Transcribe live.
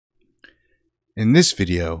In this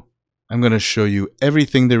video, I'm going to show you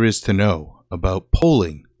everything there is to know about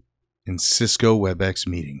polling in Cisco Webex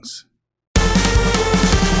meetings.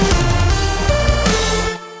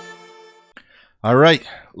 Alright,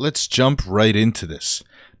 let's jump right into this.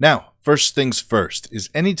 Now, first things first is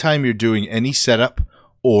anytime you're doing any setup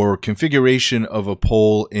or configuration of a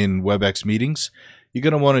poll in Webex meetings, you're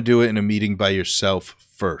going to want to do it in a meeting by yourself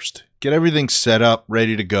first. Get everything set up,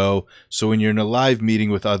 ready to go, so when you're in a live meeting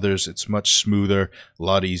with others, it's much smoother, a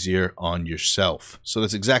lot easier on yourself. So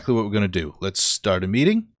that's exactly what we're going to do. Let's start a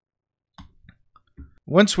meeting.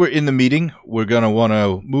 Once we're in the meeting, we're going to want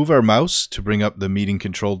to move our mouse to bring up the meeting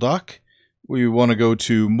control dock. We want to go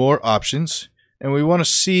to More Options, and we want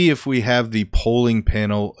to see if we have the polling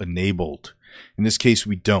panel enabled. In this case,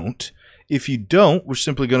 we don't. If you don't, we're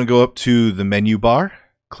simply going to go up to the menu bar,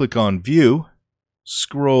 click on View,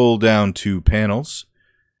 scroll down to Panels,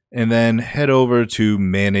 and then head over to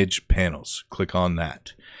Manage Panels. Click on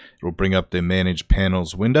that. It will bring up the Manage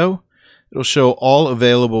Panels window. It will show all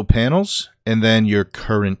available panels and then your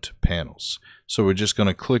current panels. So we're just going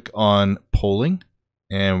to click on Polling,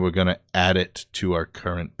 and we're going to add it to our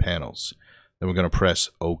current panels. Then we're going to press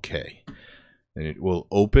OK. And it will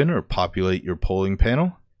open or populate your polling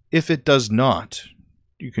panel. If it does not,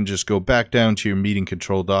 you can just go back down to your meeting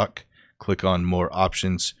control dock, click on More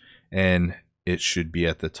Options, and it should be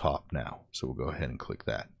at the top now. So we'll go ahead and click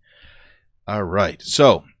that. All right,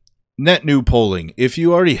 so net new polling. If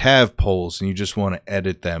you already have polls and you just want to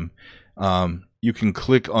edit them, you can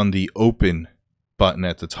click on the Open button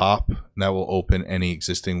at the top, and that will open any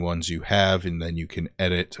existing ones you have, and then you can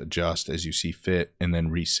edit, adjust as you see fit, and then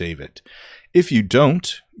resave it. If you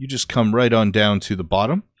don't, you just come right on down to the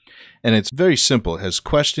bottom, and it's very simple. It has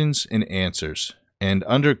questions and answers. And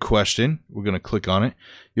under question, we're going to click on it.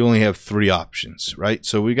 You only have 3 options, right?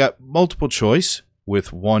 So we got multiple choice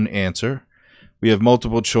with 1 answer. We have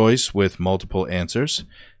multiple choice with multiple answers.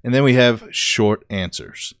 And then we have short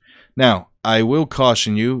answers. Now, I will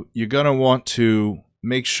caution you, you're going to want to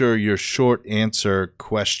make sure your short answer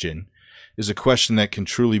question is a question that can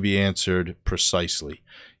truly be answered precisely.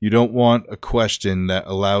 You don't want a question that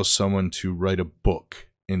allows someone to write a book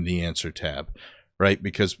in the answer tab, right?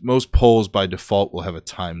 Because most polls by default will have a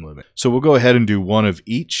time limit. So we'll go ahead and do one of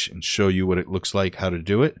each and show you what it looks like, how to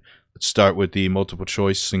do it. Let's start with the multiple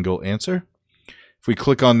choice single answer. If we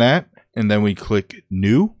click on that and then we click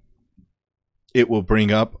New, it will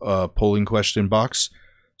bring up a polling question box.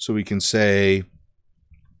 So we can say,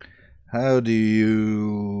 how do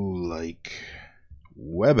you like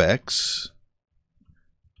Webex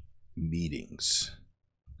meetings?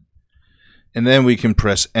 And then we can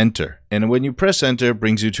press Enter. And when you press Enter, it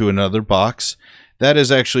brings you to another box. That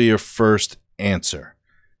is actually your first answer.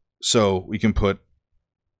 So we can put,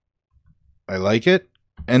 I like it,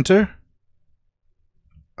 Enter.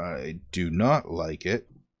 I do not like it,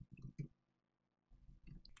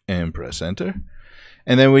 and press Enter.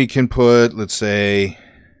 And then we can put, let's say,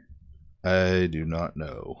 I do not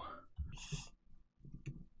know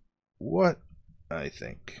what I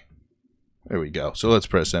think. There we go. So let's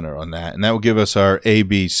press Enter on that. And that will give us our A,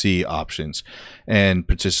 B, C options. And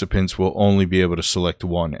participants will only be able to select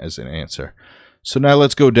one as an answer. So now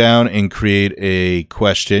let's go down and create a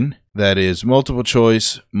question that is multiple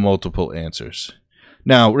choice, multiple answers.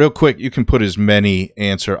 Now, real quick, you can put as many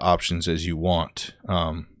answer options as you want.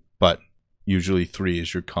 But usually 3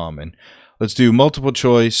 is your common. Let's do multiple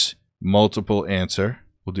choice, multiple answer.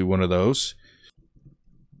 We'll do one of those.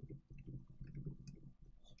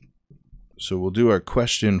 So we'll do our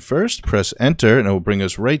question first, press Enter, and it will bring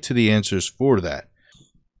us right to the answers for that.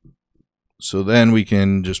 So then we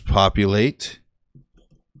can just populate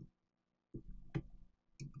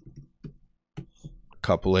a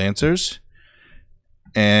couple answers.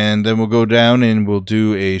 And then we'll go down and we'll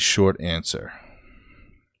do a short answer.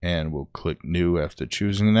 And we'll click New after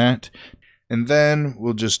choosing that. And then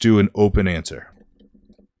we'll just do an open answer.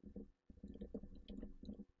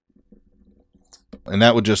 And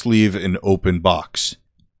that will just leave an open box.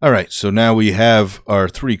 All right, so now we have our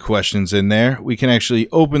 3 questions in there. We can actually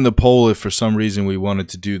open the poll if for some reason we wanted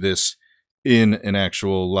to do this in an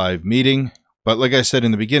actual live meeting. But like I said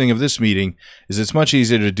in the beginning of this meeting, is it's much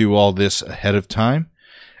easier to do all this ahead of time.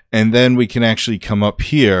 And then we can actually come up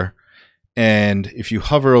here, and if you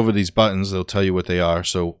hover over these buttons, they'll tell you what they are.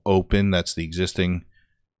 So open, that's the existing,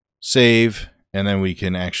 save, and then we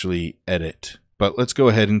can actually edit. But let's go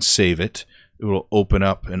ahead and save it. It will open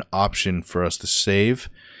up an option for us to save.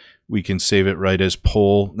 We can save it right as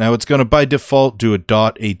poll. Now it's going to by default do a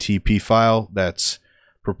 .atp file. That's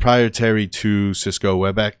proprietary to Cisco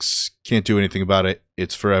Webex. Can't do anything about it.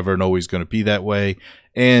 It's forever and always going to be that way.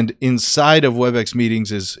 And inside of Webex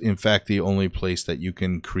meetings is, in fact, the only place that you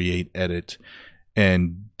can create, edit,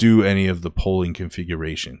 and do any of the polling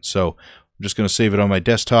configuration. So I'm just going to save it on my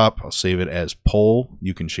desktop. I'll save it as poll.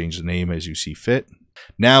 You can change the name as you see fit.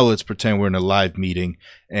 Now let's pretend we're in a live meeting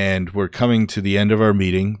and we're coming to the end of our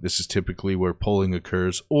meeting. This is typically where polling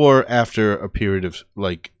occurs, or after a period of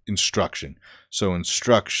like instruction. So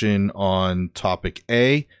instruction on topic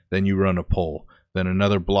A, then you run a poll. Then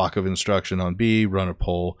another block of instruction on B, run a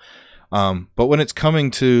poll. But when it's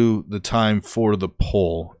coming to the time for the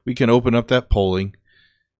poll, we can open up that polling,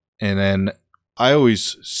 and then I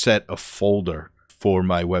always set a folder for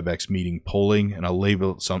my Webex meeting polling, and I'll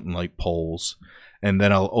label it something like polls, and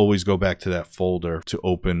then I'll always go back to that folder to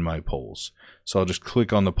open my polls. So I'll just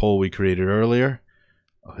click on the poll we created earlier,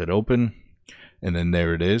 I'll hit open, and then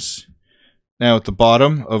there it is. Now at the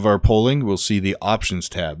bottom of our polling, we'll see the options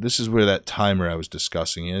tab. This is where that timer I was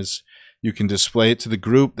discussing is. You can display it to the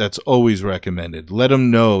group. That's always recommended. Let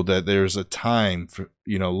them know that there's a time for,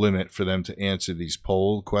 limit for them to answer these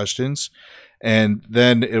poll questions, and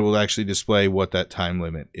then it will actually display what that time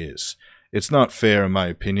limit is. It's not fair, in my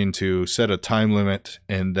opinion, to set a time limit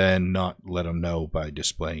and then not let them know by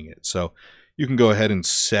displaying it. So you can go ahead and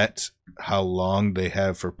set how long they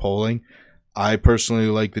have for polling. I personally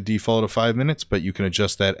like the default of 5 minutes, but you can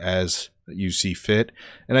adjust that as you see fit.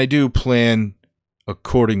 And I do plan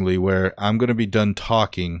accordingly, where I'm going to be done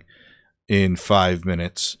talking in 5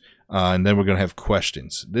 minutes, and then we're going to have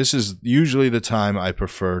questions. This is usually the time I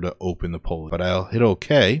prefer to open the poll, but I'll hit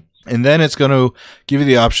OK. And then it's going to give you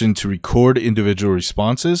the option to record individual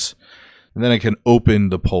responses, and then I can open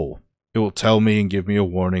the poll. It will tell me and give me a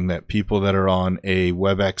warning that people that are on a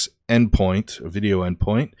WebEx endpoint, a video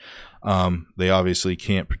endpoint, they obviously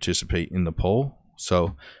can't participate in the poll.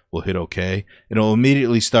 So we'll hit OK, and it'll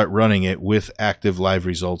immediately start running it with active live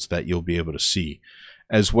results that you'll be able to see,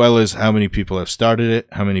 as well as how many people have started it,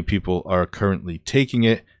 how many people are currently taking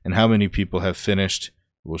it, and how many people have finished.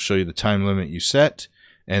 We'll show you the time limit you set,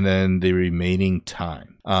 and then the remaining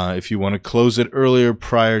time. If you want to close it earlier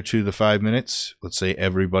prior to the 5 minutes, let's say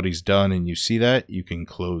everybody's done and you see that, you can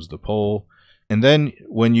close the poll. And then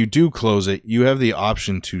when you do close it, you have the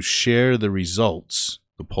option to share the results,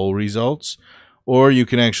 the poll results, or you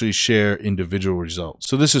can actually share individual results.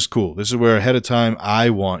 So this is cool. This is where ahead of time I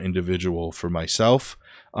want individual for myself,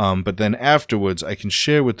 but then afterwards I can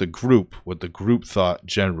share with the group what the group thought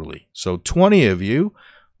generally. So 20 of you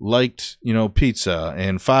liked, pizza,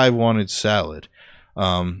 and 5 wanted salad.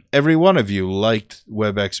 Every one of you liked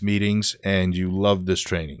WebEx meetings and you loved this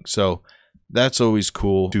training. So that's always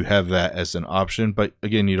cool to have that as an option, but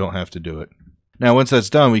again, you don't have to do it. Now, once that's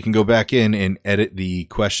done, we can go back in and edit the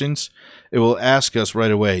questions. It will ask us right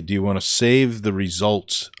away, do you want to save the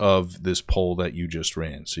results of this poll that you just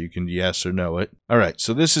ran? So you can yes or no it. All right,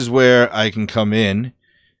 so this is where I can come in,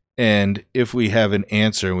 and if we have an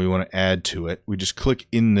answer and we want to add to it, we just click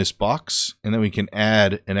in this box, and then we can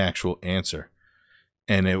add an actual answer.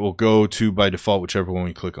 And it will go to, by default, whichever one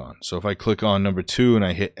we click on. So if I click on number 2 and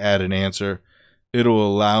I hit add an answer, it'll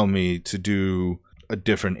allow me to do a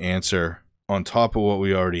different answer on top of what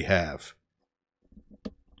we already have.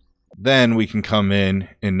 Then we can come in,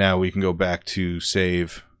 and now we can go back to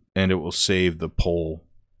save, and it will save the poll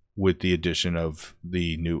with the addition of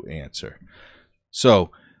the new answer.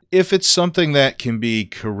 So if it's something that can be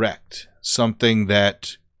correct, something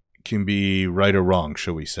that can be right or wrong,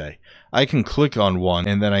 shall we say, I can click on one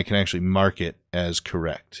and then I can actually mark it as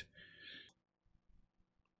correct.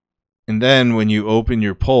 And then when you open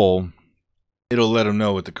your poll, it'll let them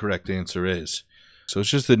know what the correct answer is. So it's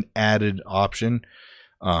just an added option.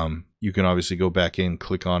 You can obviously go back in,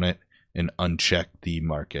 click on it, and uncheck the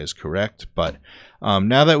mark as correct. But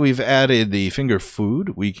now that we've added the finger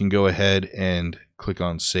food, we can go ahead and click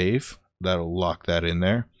on save. That'll lock that in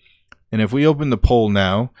there. And if we open the poll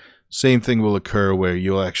now, same thing will occur where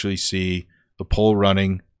you'll actually see the poll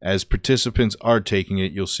running. As participants are taking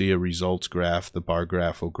it, you'll see a results graph. The bar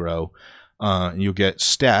graph will grow. You'll get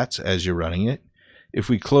stats as you're running it. If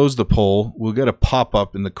we close the poll, we'll get a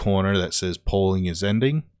pop-up in the corner that says polling is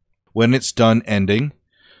ending. When it's done ending,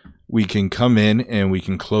 we can come in and we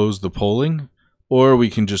can close the polling, or we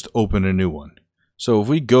can just open a new one. So if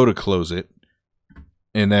we go to close it,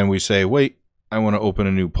 and then we say, wait, I want to open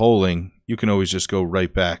a new polling, you can always just go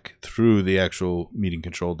right back through the actual meeting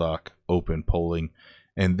control doc, open polling,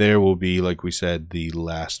 and there will be, like we said, the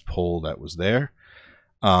last poll that was there.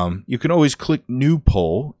 You can always click New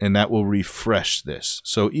Poll, and that will refresh this.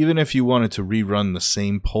 So even if you wanted to rerun the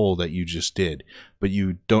same poll that you just did, but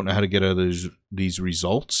you don't know how to get out of these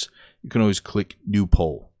results, you can always click New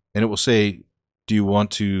Poll. And it will say, do you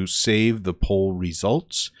want to save the poll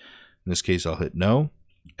results? In this case, I'll hit No.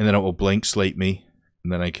 And then it will blank slate me.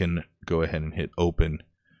 And then I can go ahead and hit Open,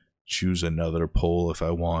 choose another poll if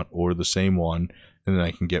I want, or the same one. And then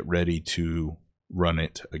I can get ready to run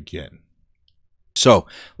it again. So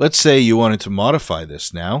let's say you wanted to modify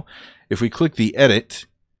this now. If we click the edit,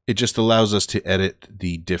 it just allows us to edit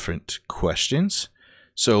the different questions.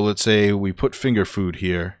 So let's say we put finger food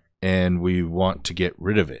here and we want to get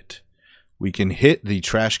rid of it. We can hit the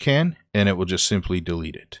trash can and it will just simply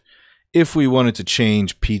delete it. If we wanted to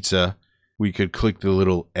change pizza, we could click the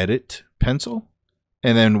little edit pencil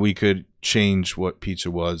and then we could change what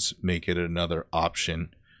pizza was, make it another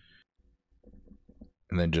option.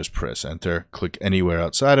 And then just press enter, click anywhere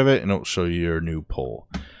outside of it, and it'll show you your new poll.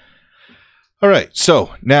 All right,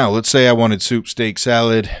 so now let's say I wanted soup, steak,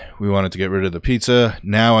 salad. We wanted to get rid of the pizza.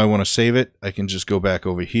 Now I want to save it. I can just go back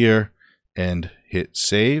over here and hit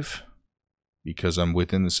save. Because I'm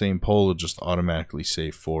within the same poll, it'll just automatically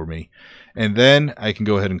save for me. And then I can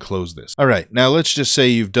go ahead and close this. All right, now let's just say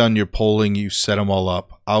you've done your polling, you've set them all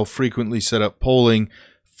up. I'll frequently set up polling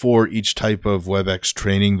for each type of WebEx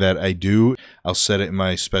training that I do. I'll set it in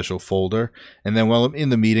my special folder. And then while I'm in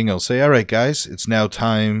the meeting, I'll say, all right, guys, it's now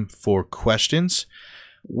time for questions.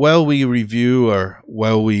 While we review or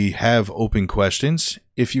while we have open questions,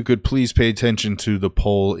 if you could please pay attention to the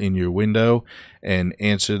poll in your window and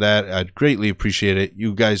answer that, I'd greatly appreciate it.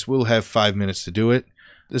 You guys will have 5 minutes to do it.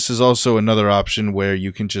 This is also another option where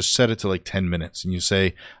you can just set it to like 10 minutes and you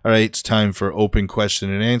say, all right, it's time for open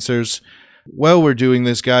question and answers. While we're doing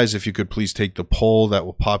this, guys, if you could please take the poll that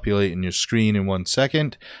will populate in your screen in 1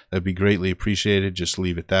 second, that'd be greatly appreciated. Just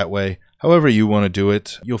leave it that way. However you want to do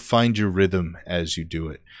it, you'll find your rhythm as you do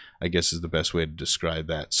it, I guess is the best way to describe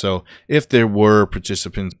that. So if there were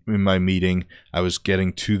participants in my meeting, I was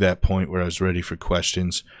getting to that point where I was ready for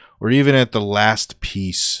questions, or even at the last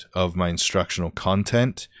piece of my instructional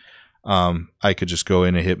content, I could just go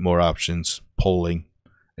in and hit more options, polling.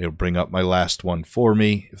 It'll bring up my last one for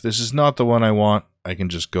me. If this is not the one I want, I can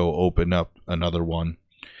just go open up another one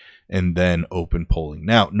and then open polling.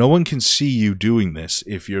 Now, no one can see you doing this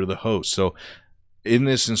if you're the host. So in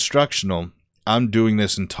this instructional, I'm doing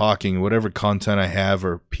this and talking, whatever content I have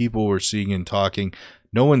or people we're seeing and talking,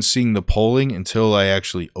 no one's seeing the polling until I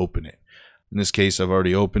actually open it. In this case, I've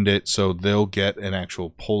already opened it, so they'll get an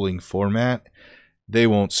actual polling format. They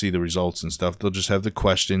won't see the results and stuff. They'll just have the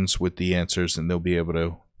questions with the answers and they'll be able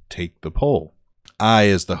to take the poll. I,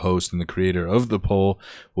 as the host and the creator of the poll,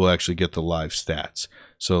 will actually get the live stats,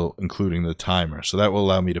 so including the timer. So that will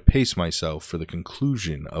allow me to pace myself for the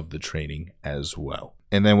conclusion of the training as well.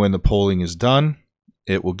 And then when the polling is done,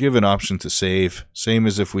 it will give an option to save. Same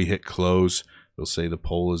as if we hit close, it'll say the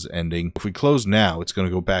poll is ending. If we close now, it's going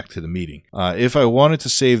to go back to the meeting. If I wanted to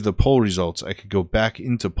save the poll results, I could go back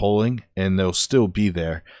into polling and they'll still be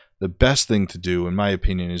there. The best thing to do, in my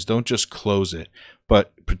opinion, is don't just close it,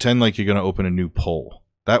 but pretend like you're going to open a new poll.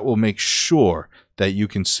 That will make sure that you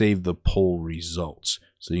can save the poll results.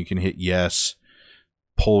 So you can hit yes,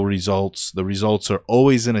 poll results. The results are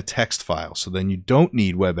always in a text file, so then you don't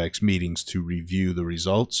need WebEx meetings to review the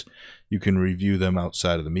results. You can review them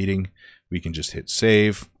outside of the meeting. We can just hit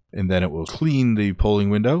save, and then it will clean the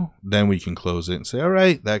polling window. Then we can close it and say, all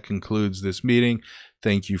right, that concludes this meeting.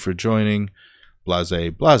 Thank you for joining.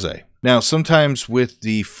 Blase, blase. Now, sometimes with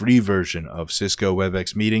the free version of Cisco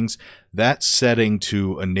Webex meetings, that setting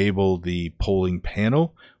to enable the polling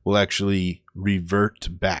panel will actually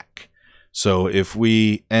revert back. So if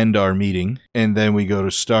we end our meeting and then we go to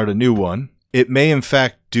start a new one, it may in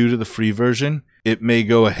fact, due to the free version, it may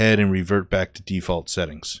go ahead and revert back to default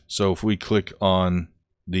settings. So if we click on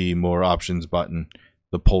the more options button,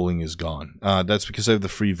 the polling is gone. That's because I have the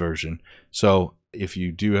free version. So if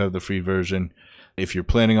you do have the free version, if you're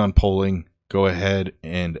planning on polling, go ahead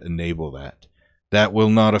and enable that. That will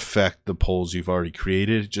not affect the polls you've already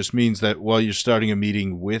created. It just means that while you're starting a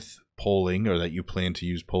meeting with polling, or that you plan to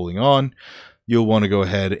use polling on, you'll want to go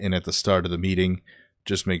ahead and at the start of the meeting,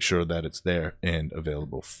 just make sure that it's there and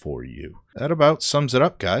available for you. That about sums it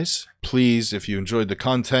up, guys. Please, if you enjoyed the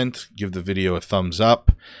content, give the video a thumbs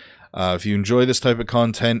up. If you enjoy this type of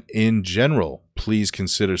content in general, please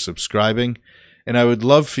consider subscribing. And I would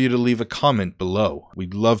love for you to leave a comment below.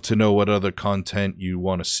 We'd love to know what other content you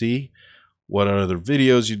want to see, what other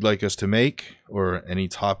videos you'd like us to make, or any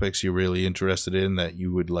topics you're really interested in that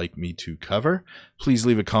you would like me to cover. Please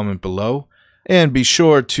leave a comment below. And be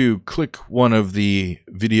sure to click one of the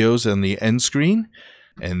videos on the end screen.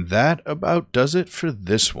 And that about does it for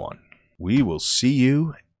this one. We will see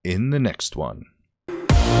you in the next one.